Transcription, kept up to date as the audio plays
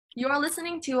You are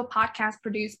listening to a podcast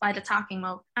produced by The Talking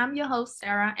Mode. I'm your host,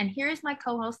 Sarah, and here is my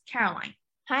co-host, Caroline.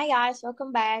 Hi guys,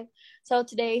 welcome back. So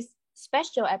today's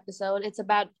special episode, it's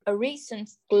about a recent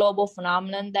global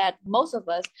phenomenon that most of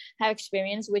us have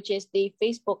experienced, which is the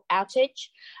Facebook outage.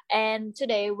 And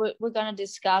today we're going to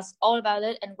discuss all about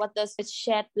it and what does it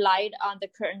shed light on the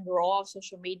current role of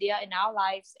social media in our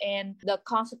lives and the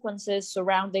consequences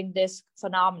surrounding this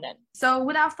phenomenon. So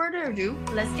without further ado,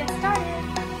 let's get started.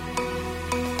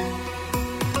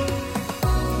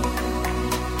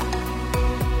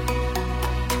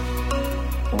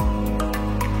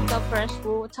 First,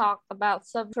 we'll talk about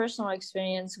some personal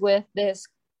experience with this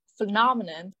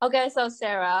phenomenon. Okay, so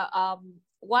Sarah,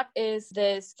 what is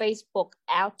this Facebook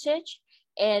outage,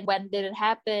 and when did it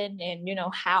happen, and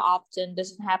how often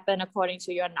does it happen according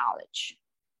to your knowledge?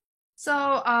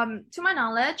 So, to my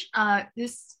knowledge,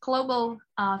 this global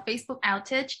Facebook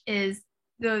outage is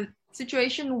the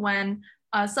situation when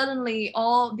suddenly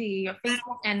all the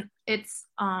Facebook and its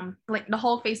like the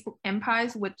whole Facebook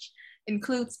empires, which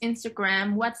includes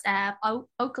Instagram, WhatsApp,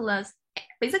 Oculus,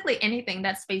 basically anything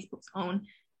that's Facebook's own,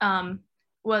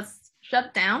 was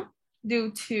shut down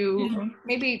due to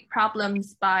maybe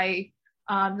problems by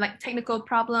like technical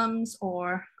problems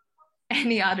or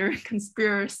any other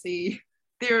conspiracy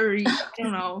theory, I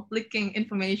don't know, leaking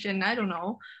information, I don't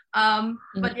know.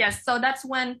 But yes, so that's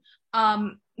when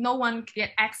no one could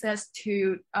get access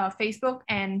to Facebook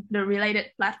and the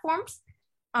related platforms.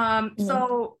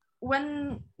 So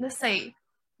let's say,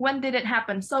 when did it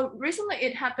happen? So recently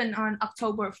it happened on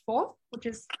October 4th, which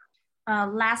is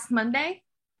last Monday.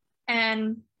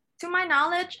 And to my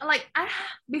knowledge,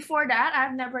 before that,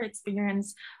 I've never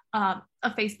experienced a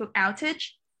Facebook outage.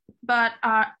 But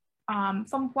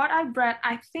from what I've read,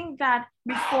 I think that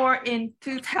before in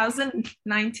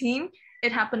 2019,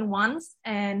 it happened once.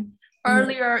 And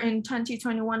earlier in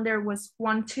 2021, there was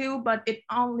one too, but it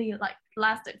only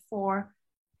lasted for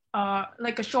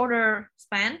like a shorter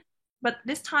span, but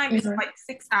this time it's like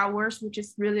 6 hours, which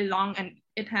is really long, and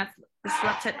it has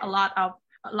disrupted a lot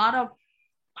of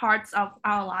parts of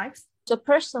our lives. So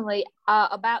personally,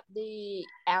 about the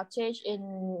outage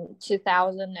in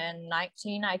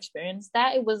 2019, I experienced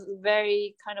that. It was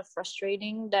very kind of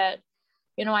frustrating that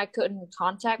I couldn't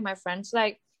contact my friends.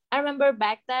 Like, I remember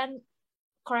back then,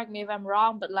 correct me if I'm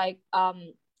wrong, but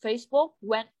Facebook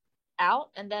went out,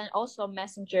 and then also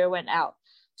Messenger went out.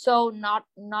 So not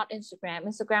Instagram.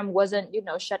 Instagram wasn't,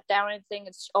 shut down or anything.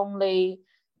 It's only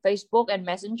Facebook and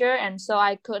Messenger. And so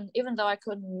I couldn't, even though I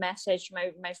couldn't message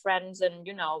my friends and,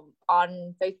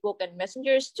 on Facebook and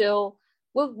Messenger, still,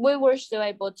 we were still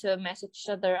able to message each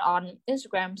other on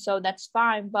Instagram. So that's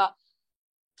fine. But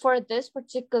for this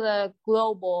particular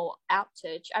global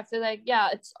outage, I feel like,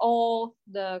 it's all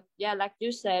like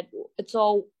you said, it's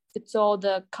all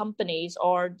the companies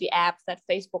or the apps that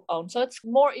Facebook owns. So it's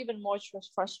even more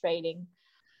frustrating.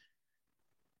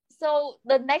 So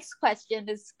the next question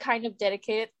is kind of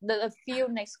dedicated. The few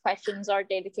next questions are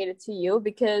dedicated to you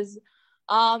because,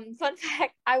 fun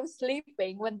fact, I was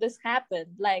sleeping when this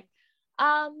happened. It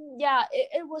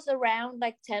was around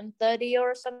 10:30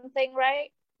 or something,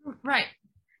 right? Right.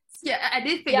 Yeah, I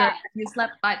did figure you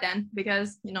slept by then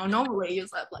because, normally you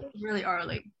slept really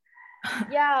early.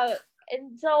 Yeah.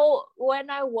 And so when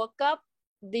I woke up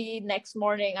the next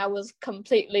morning, I was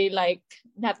completely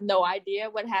have no idea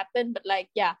what happened.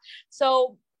 But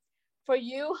so for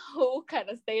you who kind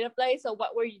of stayed up late, so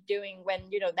what were you doing when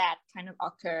that kind of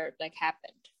occurred,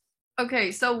 happened?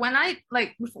 Okay, so when I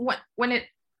when it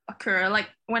occurred,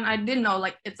 when I didn't know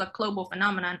it's a global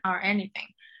phenomenon or anything,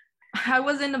 I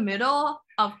was in the middle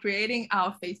of creating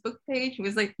our Facebook page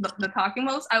with the Talking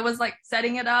Modes. I was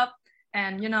setting it up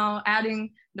and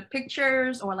adding the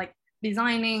pictures or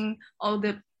designing all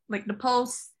the the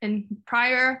posts in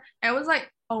prior. And it was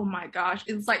oh my gosh,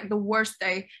 it's the worst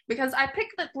day because I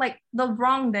picked the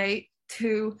wrong day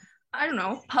to, I don't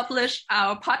know, publish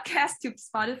our podcast to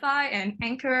Spotify and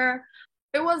Anchor.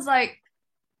 It was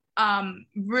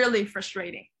really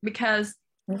frustrating because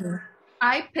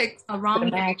I picked a wrong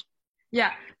date.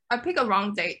 Yeah, I picked a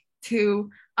wrong date to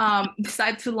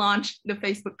decide to launch the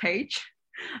Facebook page.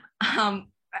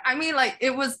 I mean,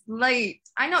 it was late.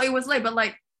 I know it was late, but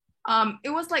it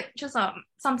was just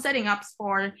some setting ups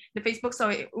for the Facebook, so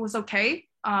it was okay.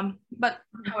 But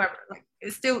however,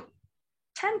 it's still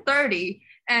 10:30,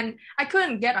 and I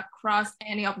couldn't get across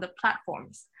any of the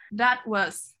platforms. That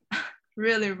was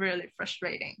really, really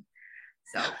frustrating.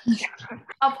 So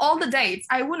of all the dates,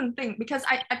 I wouldn't think, because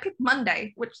I picked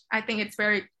Monday, which I think it's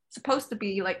very supposed to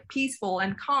be peaceful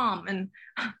and calm, and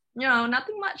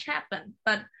nothing much happened.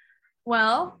 But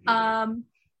well,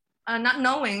 not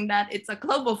knowing that it's a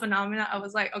global phenomenon, I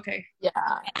was like, okay, Yeah,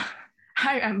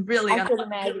 I am really I could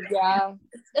imagine. Yeah,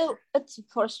 it's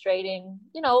frustrating.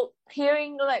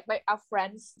 Hearing like our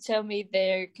friends tell me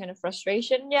their kind of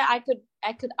frustration. Yeah, I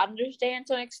could understand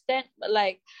to an extent, but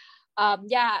like,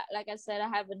 yeah, like I said, I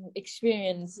haven't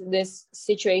experienced this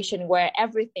situation where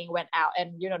everything went out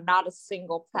and not a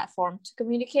single platform to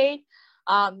communicate.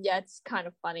 Yeah, it's kind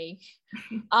of funny.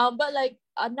 But like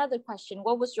another question,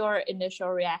 what was your initial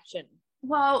reaction?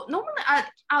 Well, normally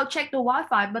I'll check the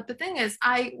Wi-Fi, but the thing is,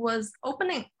 I was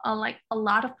opening like a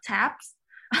lot of tabs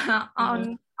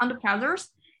Mm-hmm. on the browsers,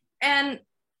 and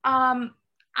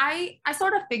I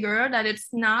sort of figured that it's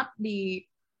not the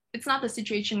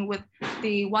situation with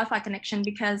the Wi-Fi connection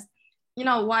because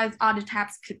why other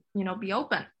tabs could be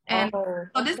open, and Oh,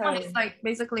 so this one is okay. like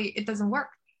basically it doesn't work,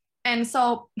 and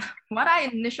so what I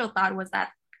initial thought was that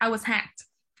I was hacked.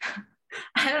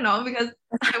 I don't know because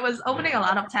I was opening a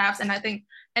lot of tabs and I think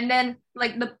and then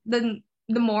like the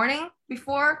morning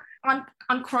before on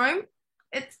Chrome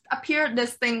it appeared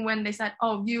this thing when they said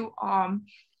oh you kind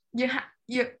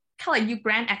of like you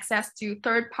grant access to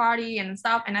third party and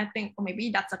stuff and I think oh, maybe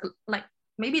that's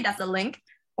a link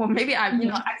or maybe I Mm-hmm.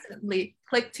 accidentally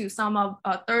clicked to some of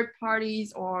third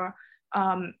parties or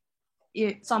um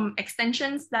some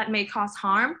extensions that may cause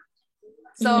harm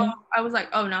so Mm-hmm. I was like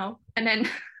oh no and then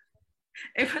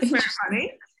it was very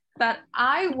funny that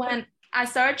I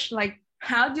searched like,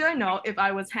 how do I know if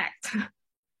I was hacked?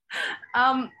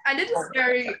 I did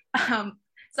this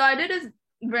so I did this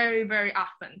very, very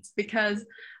often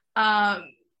um,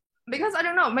 because I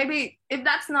don't know, maybe if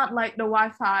that's not like the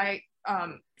Wi-Fi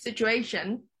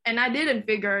situation, and I didn't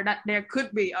figure that there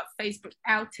could be a Facebook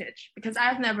outage because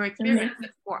I've never experienced Mm-hmm.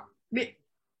 it before.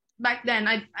 Back then,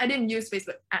 I didn't use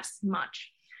Facebook as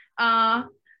much. Uh,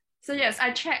 so yes,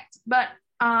 I checked, but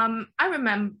I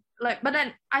remember like, but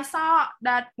then I saw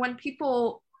that when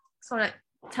people sort of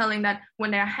telling that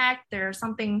when they're hacked, there's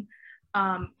something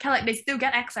kind of like they still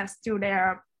get access to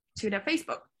their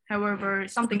Facebook. However,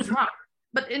 something's wrong.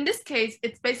 But in this case,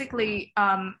 it's basically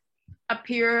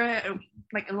appear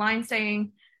like a line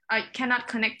saying I cannot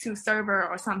connect to server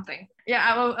or something. Yeah,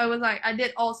 I was like I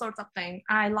did all sorts of things.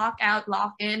 I log out,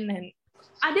 log in, and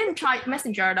I didn't try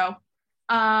Messenger though,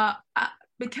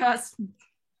 because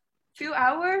few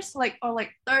hours like or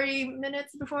like 30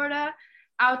 minutes before that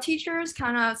our teachers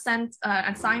kind of sent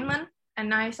an assignment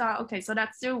and I saw okay so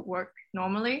that still worked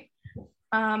normally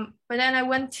but then I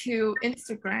went to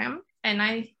Instagram and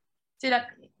I see that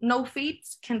no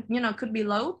feeds can could be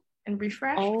low and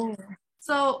refresh Oh,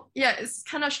 so yeah it's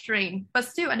kind of strange but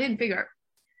still I didn't figure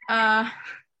uh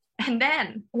and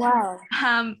then wow.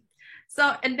 um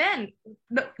so and then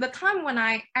the time when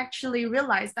I actually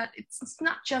realized that it's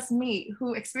not just me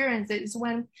who experienced it is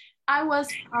when I was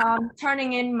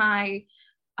turning in my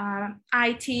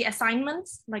IT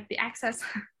assignments like the access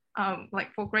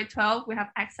like for grade 12 we have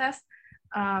access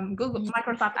Google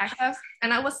Microsoft Access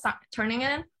and I was turning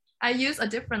it in I use a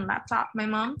different laptop my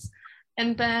mom's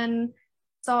and then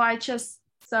so I just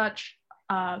search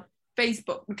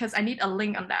Facebook because I need a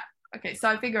link on that. Okay, so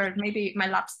I figured maybe my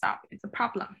laptop is a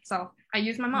problem. So I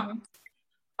use my mom.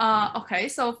 Mm-hmm. Okay,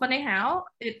 so funny how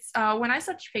it's when I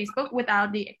search Facebook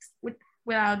without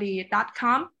the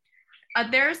 .com,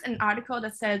 there's an article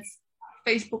that says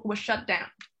Facebook was shut down.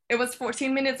 It was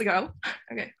 14 minutes ago.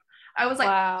 Okay, I was like,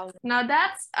 Wow. now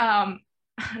that's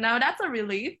now that's a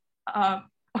relief.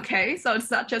 Okay, so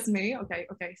it's not just me.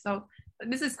 Okay, so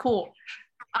this is cool.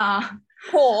 Uh,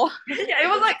 Cool. yeah, it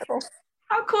was like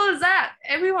how cool is that?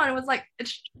 Everyone was like,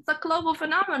 it's a global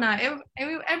phenomenon.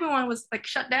 Everyone was like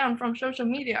shut down from social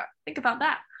media. Think about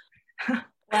that.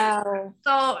 Wow.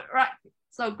 So right,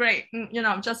 so great.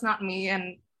 Just not me.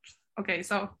 And okay,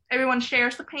 so everyone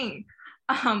shares the pain.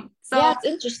 Yeah, So it's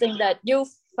interesting that you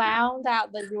found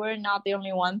out that you were not the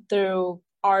only one through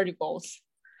articles.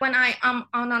 when I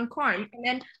on Chrome and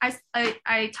then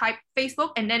I type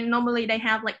Facebook and then normally they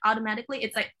have like automatically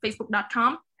it's like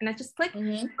facebook.com and I just click.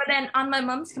 Mm-hmm. But then on my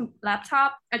mom's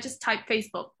laptop, I just type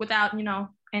Facebook without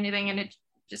anything and it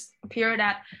just appeared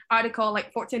that article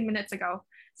like 14 minutes ago.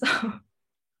 So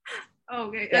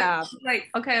okay, Yeah. like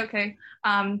okay,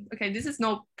 okay, this is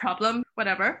no problem,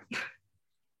 whatever.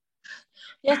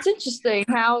 Yeah, it's interesting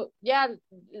how, yeah,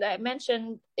 like I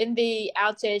mentioned in the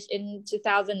outage in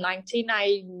 2019,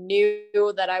 I knew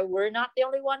that I were not the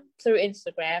only one through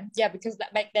Instagram. Yeah, because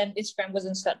back then Instagram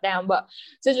wasn't shut down. But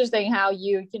it's interesting how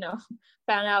you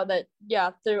found out that, yeah,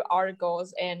 through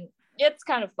articles. And it's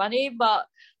kind of funny, but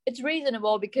it's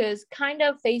reasonable because kind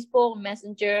of Facebook,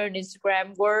 Messenger, and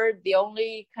Instagram were the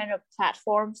only kind of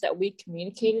platforms that we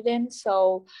communicated in.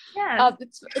 So Yes.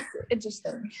 it's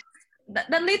interesting.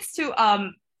 that leads to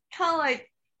kind of like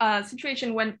a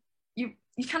situation when you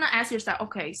kind of ask yourself,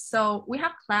 okay, so we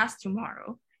have class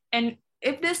tomorrow, and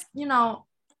if this,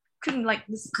 couldn't like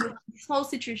this whole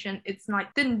situation, it's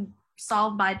like didn't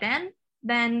solve by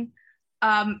then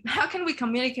how can we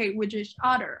communicate with each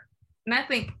other? And I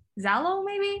think Zalo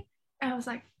maybe. And I was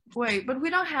like, wait, but we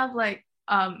don't have like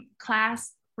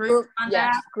class group on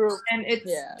Yes, that, group. and it's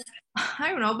Yeah. I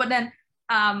don't know. But then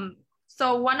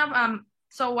so one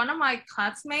of my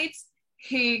classmates,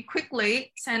 he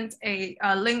quickly sent a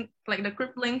link, like the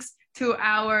group links to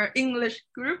our English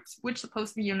groups, which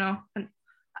supposed to be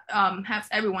has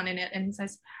everyone in it, and he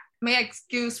says, may I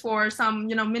excuse for some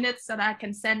minutes so that I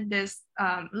can send this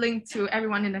link to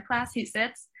everyone in the class, he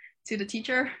said to the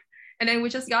teacher. And then we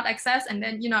just got access, and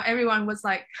then everyone was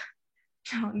like,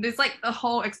 there's like a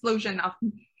whole explosion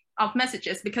of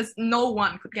messages, because no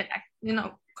one could get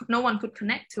no one could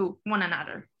connect to one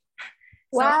another.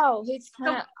 Wow, he's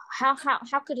kind of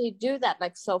how could he do that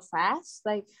like so fast?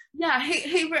 Like, yeah,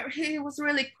 he was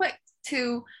really quick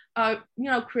to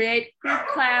create group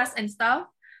class and stuff.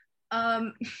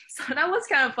 So that was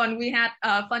kind of fun. We had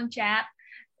a fun chat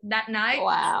that night.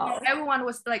 wow. Everyone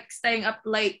was like staying up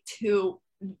late to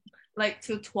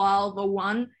 12 or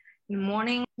 1 in the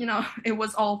morning. It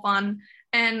was all fun.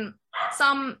 And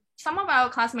some of our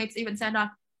classmates even said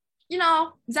that,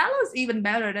 Zalo is even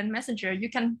better than Messenger. You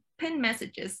can pin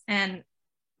messages, and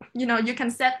you can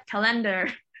set calendar.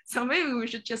 So maybe we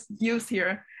should just use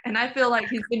here. And I feel like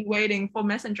he's been waiting for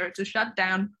Messenger to shut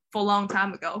down for a long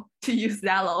time ago to use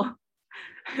Zalo.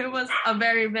 It was a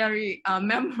very, very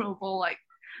memorable like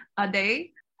a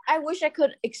day. I wish I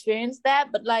could experience that,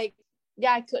 but like,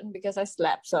 yeah, I couldn't because I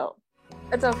slept. So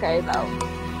it's okay though.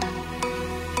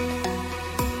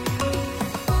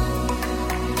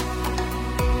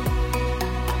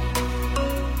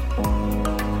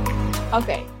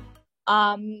 Okay.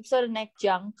 So the next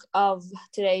chunk of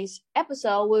today's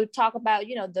episode, we'll talk about,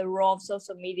 the role of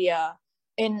social media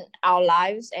in our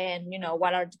lives, and,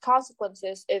 what are the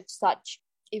consequences if such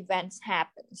events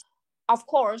happen. Of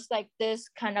course, like this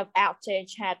kind of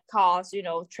outage had caused,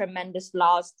 tremendous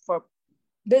loss for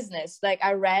business. Like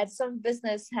I read some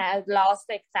business had lost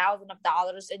like thousands of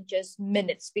dollars in just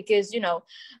minutes because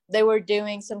they were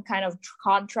doing some kind of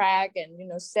contract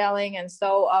and selling, and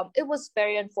so it was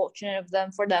very unfortunate of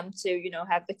them for them to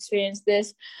have experienced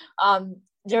this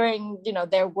during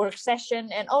their work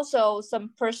session, and also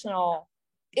some personal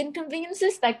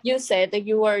inconveniences, like you said, that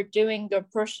you were doing your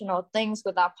personal things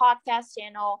with our podcast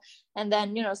channel, and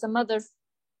then some other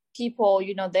people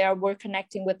they were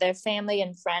connecting with their family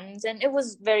and friends, and it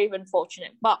was very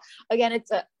unfortunate. But again,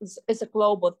 it's a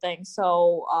global thing,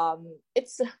 so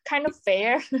it's kind of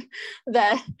fair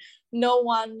that no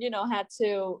one had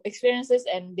to experience this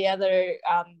and the other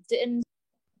didn't.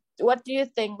 What do you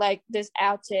think, like, this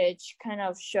outage kind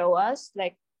of show us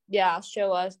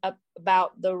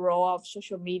about the role of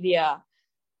social media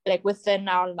like within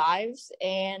our lives?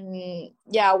 And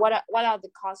what are the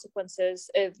consequences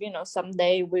if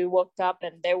someday we woke up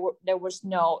and there was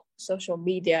no social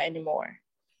media anymore?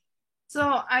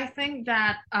 So I think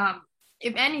that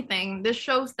if anything, this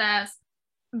shows that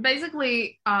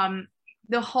basically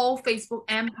the whole Facebook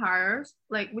empire,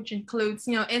 like which includes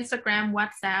Instagram,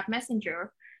 WhatsApp,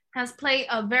 Messenger, has played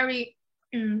a very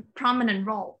prominent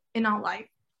role in our life.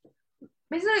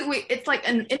 Basically, it's like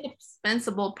an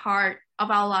indispensable part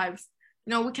of our lives.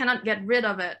 We cannot get rid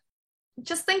of it.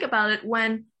 Just think about it.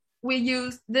 When we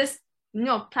use this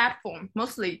platform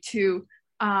mostly to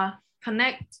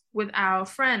connect with our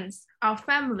friends, our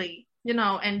family,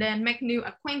 and then make new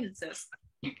acquaintances.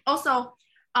 Also,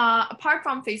 apart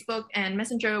from Facebook and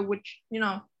Messenger, which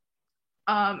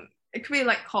it could be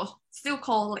like still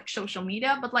called like social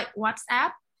media, but like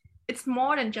WhatsApp, it's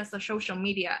more than just a social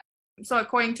media. So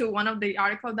according to one of the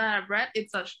articles that I've read,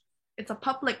 it's a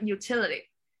public utility.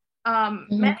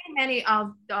 Many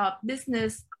of the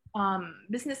business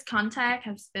contact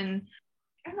has been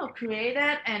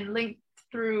created and linked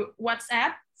through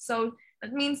WhatsApp. So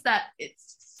that means that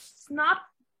it's not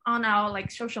on our like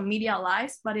social media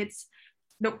lives, but it's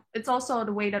also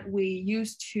the way that we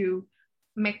use to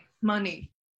make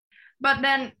money. But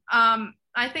then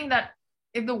I think that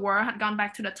if the world had gone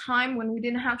back to the time when we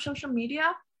didn't have social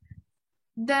media,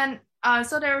 then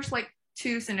so there's like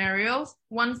two scenarios.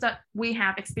 One's that we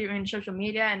have experienced social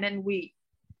media, and then we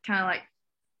kind of like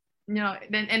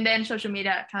then social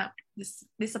media kind of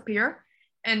disappear.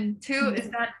 And two is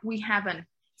that we haven't.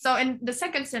 So in the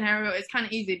second scenario, it's kind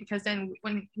of easy, because then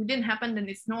when it didn't happen, then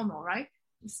it's normal, right?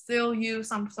 We still use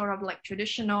some sort of like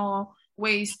traditional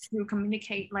ways to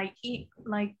communicate, like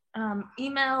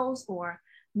emails or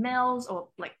mails or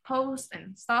like posts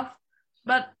and stuff.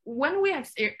 But when we have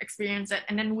experienced it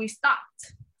and then we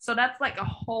stopped, so that's like a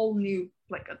whole new,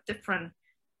 like a different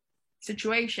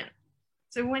situation.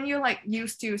 So when you're like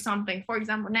used to something, for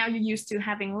example, now you're used to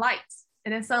having likes,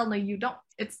 and then suddenly you don't.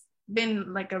 It's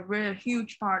been like a really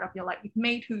huge part of your life. It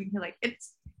made who you like.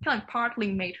 It's kind of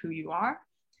partly made who you are.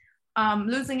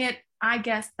 Losing it, I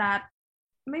guess that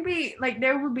maybe like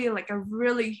there will be like a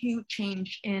really huge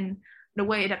change in the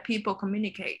way that people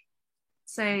communicate.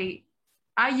 Say,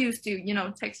 I used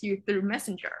to, text you through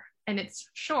Messenger, and it's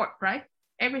short, right?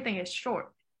 Everything is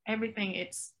short. Everything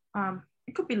it's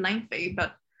it could be lengthy,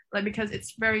 but like because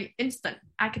it's very instant.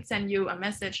 I could send you a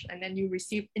message and then you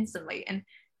receive instantly.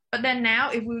 But then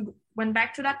now if we went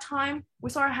back to that time, we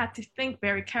sort of had to think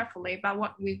very carefully about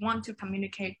what we want to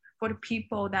communicate for the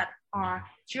people that are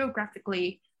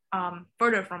geographically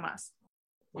further from us.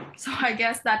 So I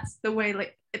guess that's the way,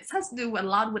 like it has to do a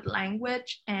lot with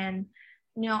language and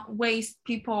ways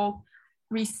people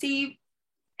receive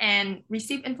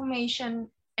information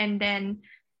and then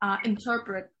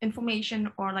interpret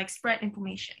information or like spread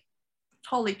information.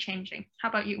 Totally changing. How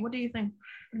about you? What do you think?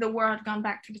 The world had gone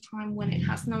back to the time when it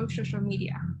has no social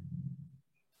media.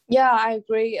 Yeah, I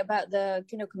agree about the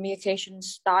communication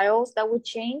styles that would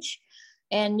change,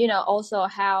 and also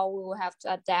how we will have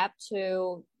to adapt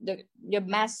to the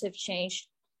massive change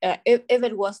if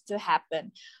it was to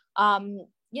happen.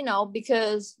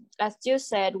 Because as you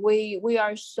said, we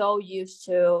are so used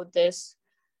to this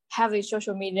having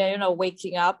social media,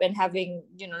 waking up and having,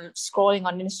 scrolling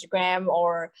on Instagram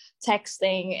or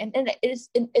texting, and it's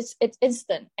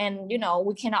instant, and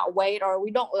we cannot wait, or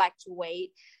we don't like to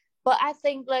wait. But I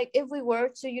think like if we were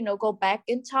to, go back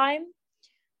in time,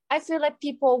 I feel like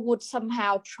people would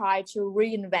somehow try to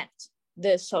reinvent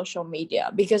the social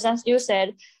media, because as you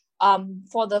said,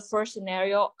 for the first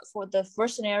scenario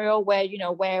where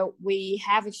where we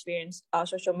have experienced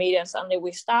social media and suddenly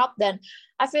we stop, then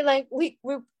I feel like we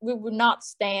would not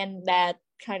stand that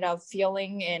kind of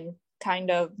feeling and kind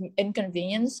of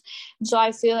inconvenience. So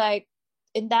I feel like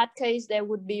in that case there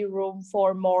would be room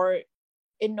for more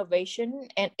innovation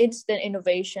and instant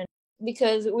innovation,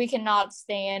 because we cannot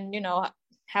stand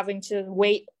having to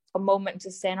wait a moment to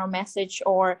send our message,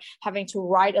 or having to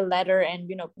write a letter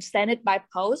and send it by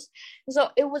post. So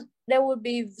there would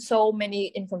be so many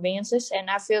inconveniences, and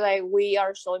I feel like we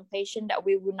are so impatient that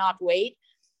we would not wait,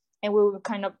 and we will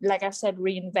kind of, like I said,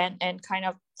 reinvent and kind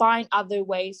of find other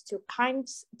ways to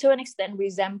an extent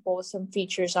resemble some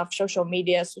features of social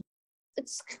media. So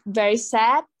it's very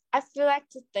sad, I feel like,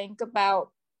 to think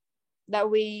about that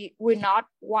we would not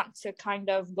want to kind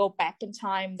of go back in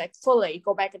time, like fully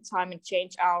go back in time and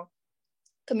change our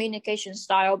communication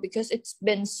style, because it's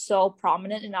been so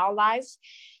prominent in our lives,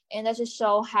 and that just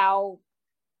show how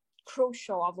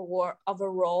crucial of a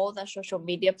role that social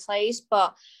media plays.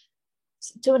 But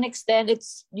to an extent,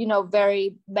 it's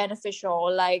very beneficial.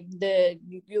 Like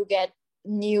you get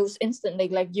news instantly,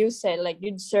 like you said, like you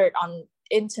insert on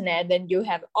internet, then you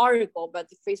have article. But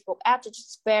the Facebook app is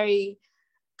just very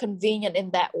convenient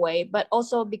in that way, but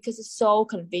also because it's so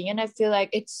convenient, I feel like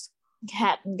it's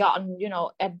had gotten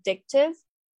addictive.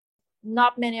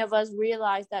 Not many of us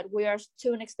realize that we are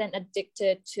to an extent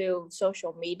addicted to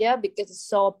social media because it's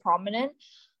so prominent.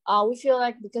 We feel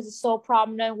like because it's so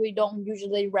prominent, we don't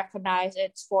usually recognize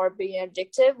it for being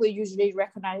addictive. We usually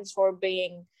recognize it for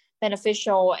being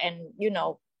beneficial, and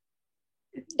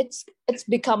it's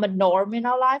become a norm in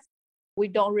our life. We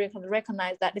don't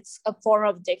recognize that it's a form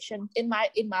of addiction, in my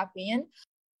opinion,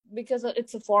 because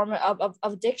it's a form of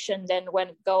addiction. Then when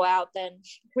it go out, then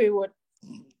we would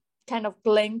kind of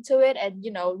cling to it and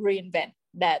reinvent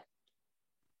that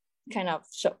kind of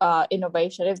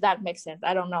innovation, if that makes sense.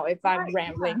 I don't know if I'm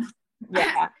rambling.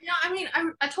 Yeah. I mean,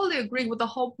 I totally agree with the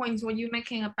whole points when you're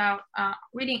making about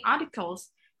reading articles.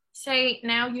 Say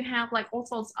now you have like all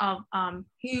sorts of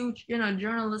huge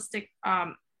journalistic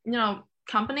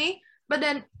company. But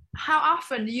then how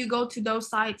often do you go to those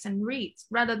sites and read,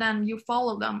 rather than you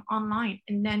follow them online,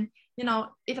 and then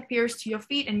it appears to your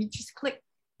feed and you just click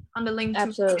on the link.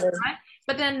 Absolutely. To it, right?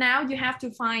 But then now you have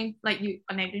to find, like, you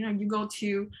go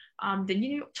to the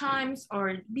New York Times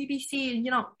or BBC,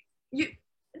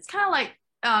 it's kind of like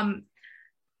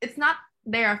it's not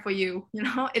there for you,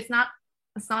 it's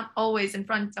not always in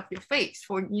front of your face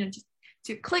for just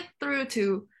to click through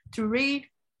to read.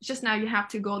 Just now you have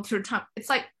to go through time. It's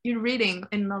like you're reading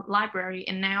in the library,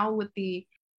 and now with the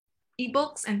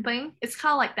ebooks and thing, it's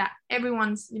kind of like that.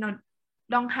 Everyone's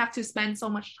don't have to spend so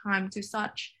much time to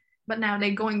search, but now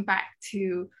they're going back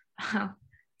to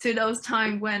those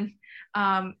time when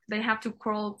they have to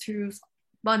crawl through a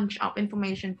bunch of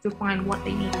information to find what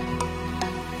they need.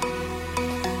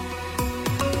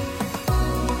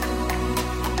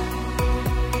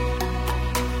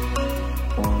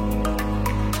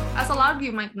 of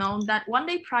you might know that one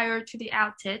day prior to the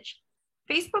outage,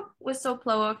 Facebook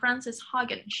whistleblower Frances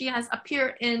Haugen, she has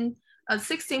appeared in a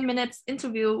 16 minutes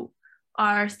interview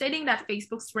stating that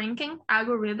Facebook's ranking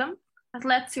algorithm has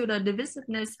led to the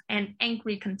divisiveness and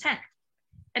angry content.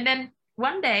 And then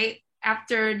one day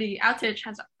after the outage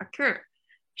has occurred,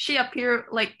 she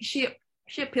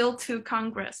appealed to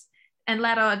Congress and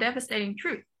let out a devastating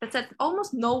truth that said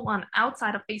almost no one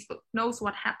outside of Facebook knows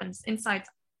what happens inside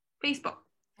Facebook.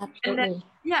 Absolutely.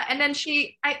 And then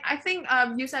I think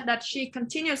you said that she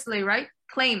continuously, right,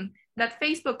 claim that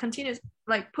Facebook continues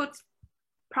puts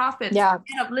profits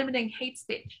instead of limiting hate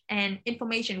speech and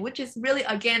information, which is really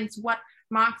against what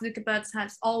Mark Zuckerberg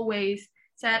has always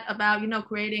said about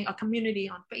creating a community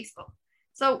on Facebook.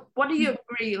 So what do you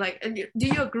agree? Do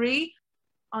you agree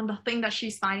on the thing that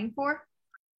she's fighting for?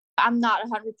 I'm not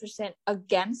 100%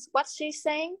 against what she's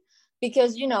saying,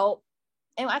 because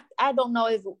and I don't know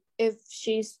if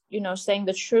she's saying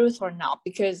the truth or not,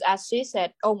 because as she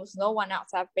said, almost no one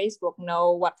outside Facebook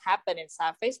know what happened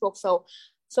inside Facebook. So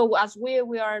as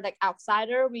we are like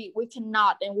outsider, we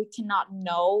cannot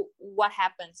know what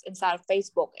happens inside of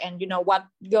Facebook and what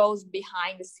goes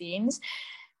behind the scenes.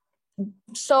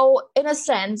 So in a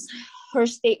sense, her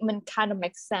statement kind of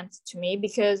makes sense to me,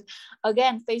 because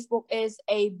again, Facebook is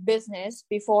a business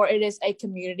before it is a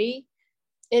community.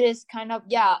 It is kind of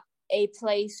a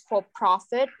place for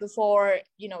profit before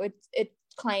it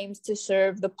claims to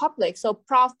serve the public. So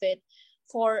profit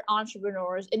for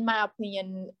entrepreneurs, in my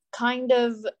opinion, kind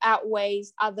of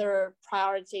outweighs other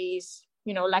priorities,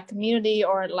 like community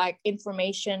or like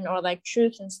information or like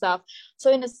truth and stuff.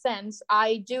 So in a sense,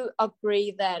 I do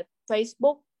agree that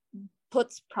Facebook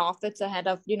puts profits ahead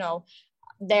of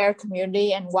their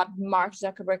community and what Mark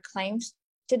Zuckerberg claims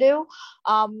to do.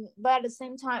 But at the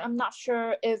same time, I'm not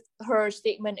sure if her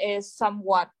statement is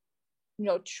somewhat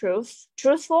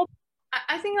truthful.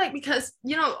 I think because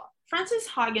Frances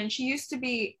Haugen, she used to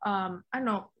be I don't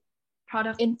know,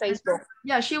 product in Facebook.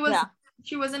 Yeah, she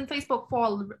was in Facebook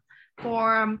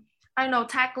for I don't know,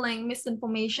 tackling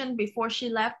misinformation before she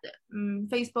left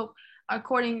Facebook,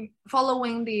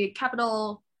 following the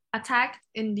Capitol attack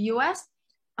in the US.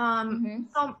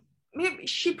 So maybe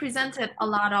she presented a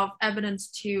lot of evidence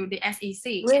to the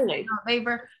SEC. Really?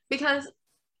 Because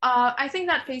I think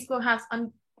that Facebook has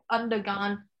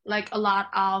undergone like a lot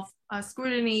of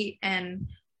scrutiny and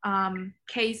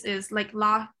cases, like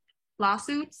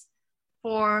lawsuits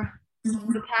for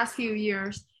the past few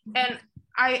years. And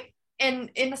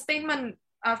in a statement,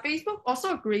 Facebook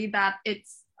also agreed that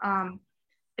its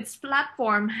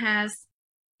platform has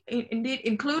indeed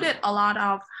included a lot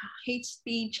of hate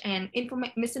speech and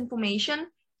misinformation,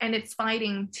 and it's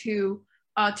fighting to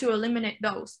eliminate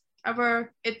those.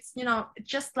 However, it's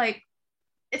just like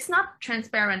it's not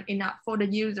transparent enough for the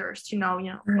users to know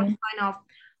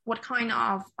what kind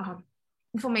of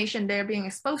information they're being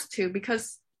exposed to,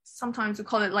 because sometimes we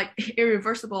call it like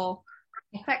irreversible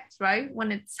effects, right?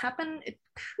 When it's happened, it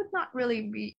could not really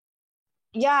be.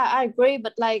 Yeah, I agree,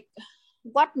 but like,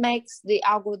 what makes the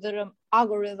algorithm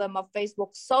of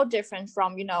Facebook so different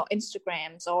from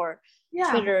Instagrams or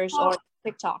Twitters or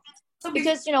TikTok? So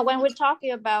because when we're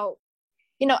talking about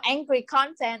angry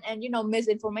content and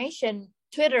misinformation,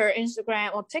 Twitter,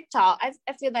 Instagram, or TikTok, I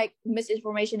feel like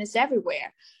misinformation is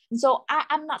everywhere. And so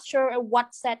I'm not sure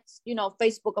what sets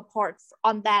Facebook apart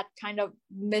on that kind of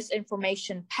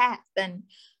misinformation path than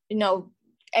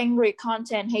angry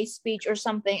content, hate speech or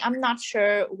something. I'm not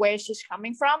sure where she's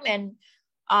coming from, and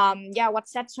what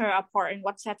sets her apart and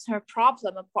what sets her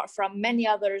problem apart from many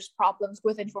others' problems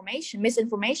with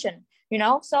misinformation.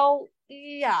 So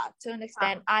to an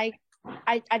extent, I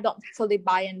don't fully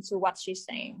buy into what she's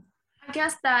saying. I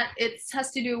guess that it has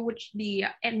to do with the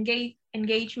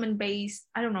engagement based,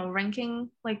 I don't know, ranking,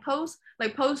 like posts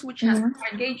which has more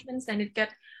engagements, and it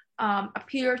get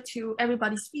appear to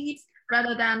everybody's feeds,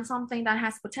 rather than something that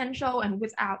has potential and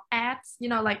without ads,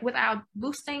 like without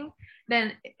boosting,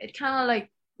 then it kind of like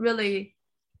really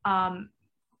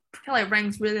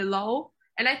ranks really low.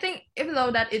 And I think even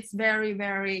though that it's very,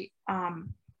 very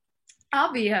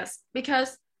obvious,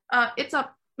 because it's a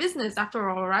business after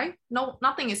all, right?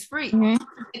 Nothing is free.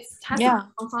 It has to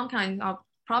be some kind of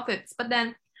profits. But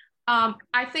then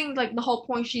I think like the whole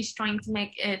point she's trying to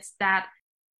make is that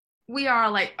we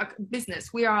are like a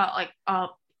business. We are like kind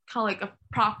of like a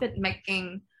profit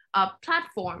making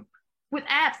platform. With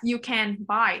ads you can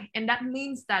buy, and that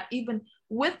means that even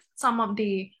with some of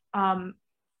the kind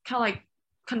of like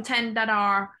content that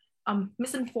are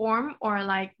misinformed, or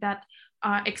like that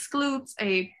excludes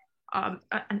an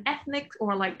ethnic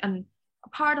or like a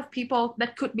part of people,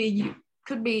 that could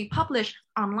be published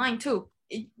online too.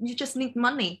 You just need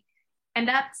money, and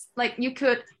that's like you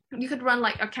could run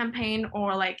like a campaign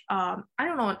or like I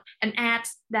don't know, an ad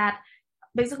that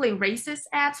basically racist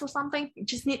ads or something. You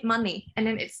just need money, and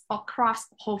then it's across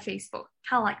the whole Facebook,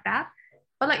 kind of like that.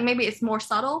 But like maybe it's more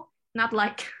subtle, not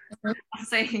like I'm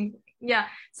saying, yeah.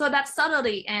 So that's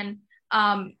subtlety and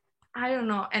I don't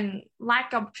know, and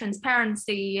lack of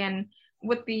transparency, and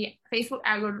with the Facebook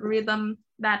algorithm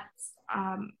that's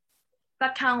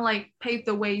that kind of like paved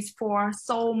the ways for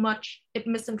so much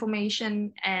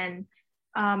misinformation and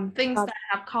things that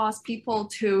have caused people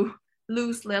to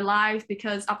lose their lives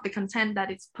because of the content that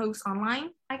is posted online.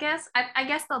 I guess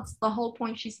that's the whole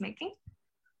point she's making.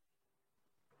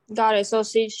 Got it. So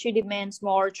she demands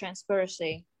more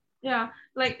transparency. Yeah,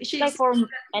 like she's like for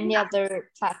any other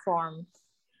platform.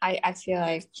 I feel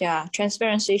like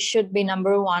transparency should be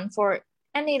number one for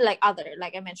any like other,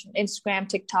 like I mentioned, Instagram,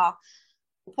 TikTok.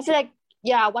 I feel like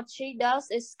what she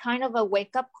does is kind of a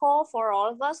wake-up call for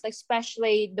all of us, like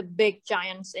especially the big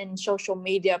giants in social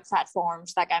media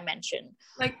platforms, like I mentioned.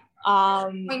 Like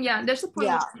there's a point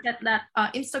that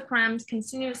Instagram's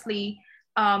continuously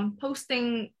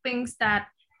posting things that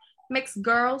makes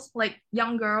girls, like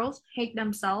young girls, hate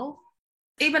themselves.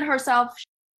 Even herself,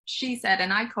 she said,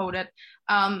 and I quoted,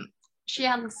 she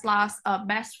has lost a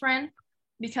best friend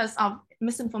because of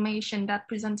misinformation that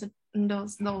presented in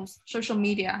those social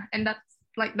media, and that's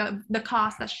like the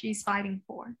cause that she's fighting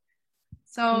for.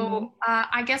 So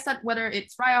I guess that whether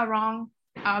it's right or wrong,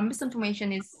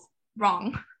 misinformation is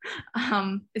wrong.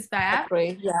 It's bad.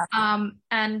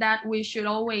 And that we should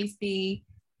always be,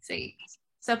 say,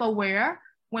 self-aware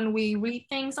when we read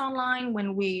things online,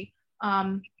 when we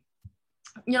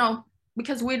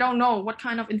because we don't know what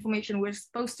kind of information we're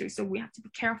exposed to, so we have to be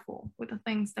careful with the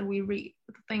things that we read,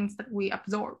 with the things that we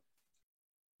absorb.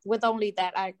 With only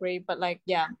that, I agree, but like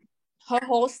her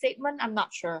whole statement, I'm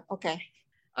not sure.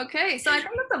 Okay, so I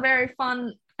think that's a very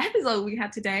fun episode we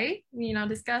had today.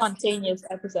 Discuss spontaneous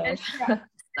episode.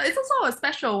 It's also a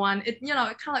special one. It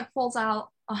kind of like falls out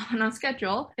on our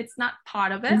schedule. It's not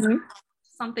part of it.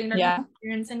 Something that we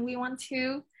experience, and we want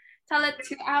to tell it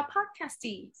to our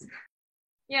podcastees.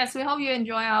 Yes, we hope you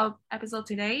enjoy our episode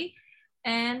today.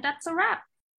 And that's a wrap.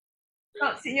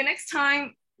 So see you next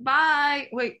time. Bye.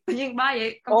 Wait, tự nhiên bye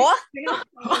vậy?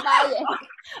 Bye vậy?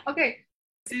 Okay,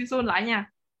 see you soon lại nha.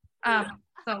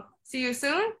 So see you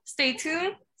soon. Stay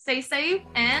tuned, stay safe,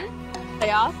 and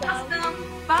stay awesome.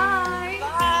 Bye.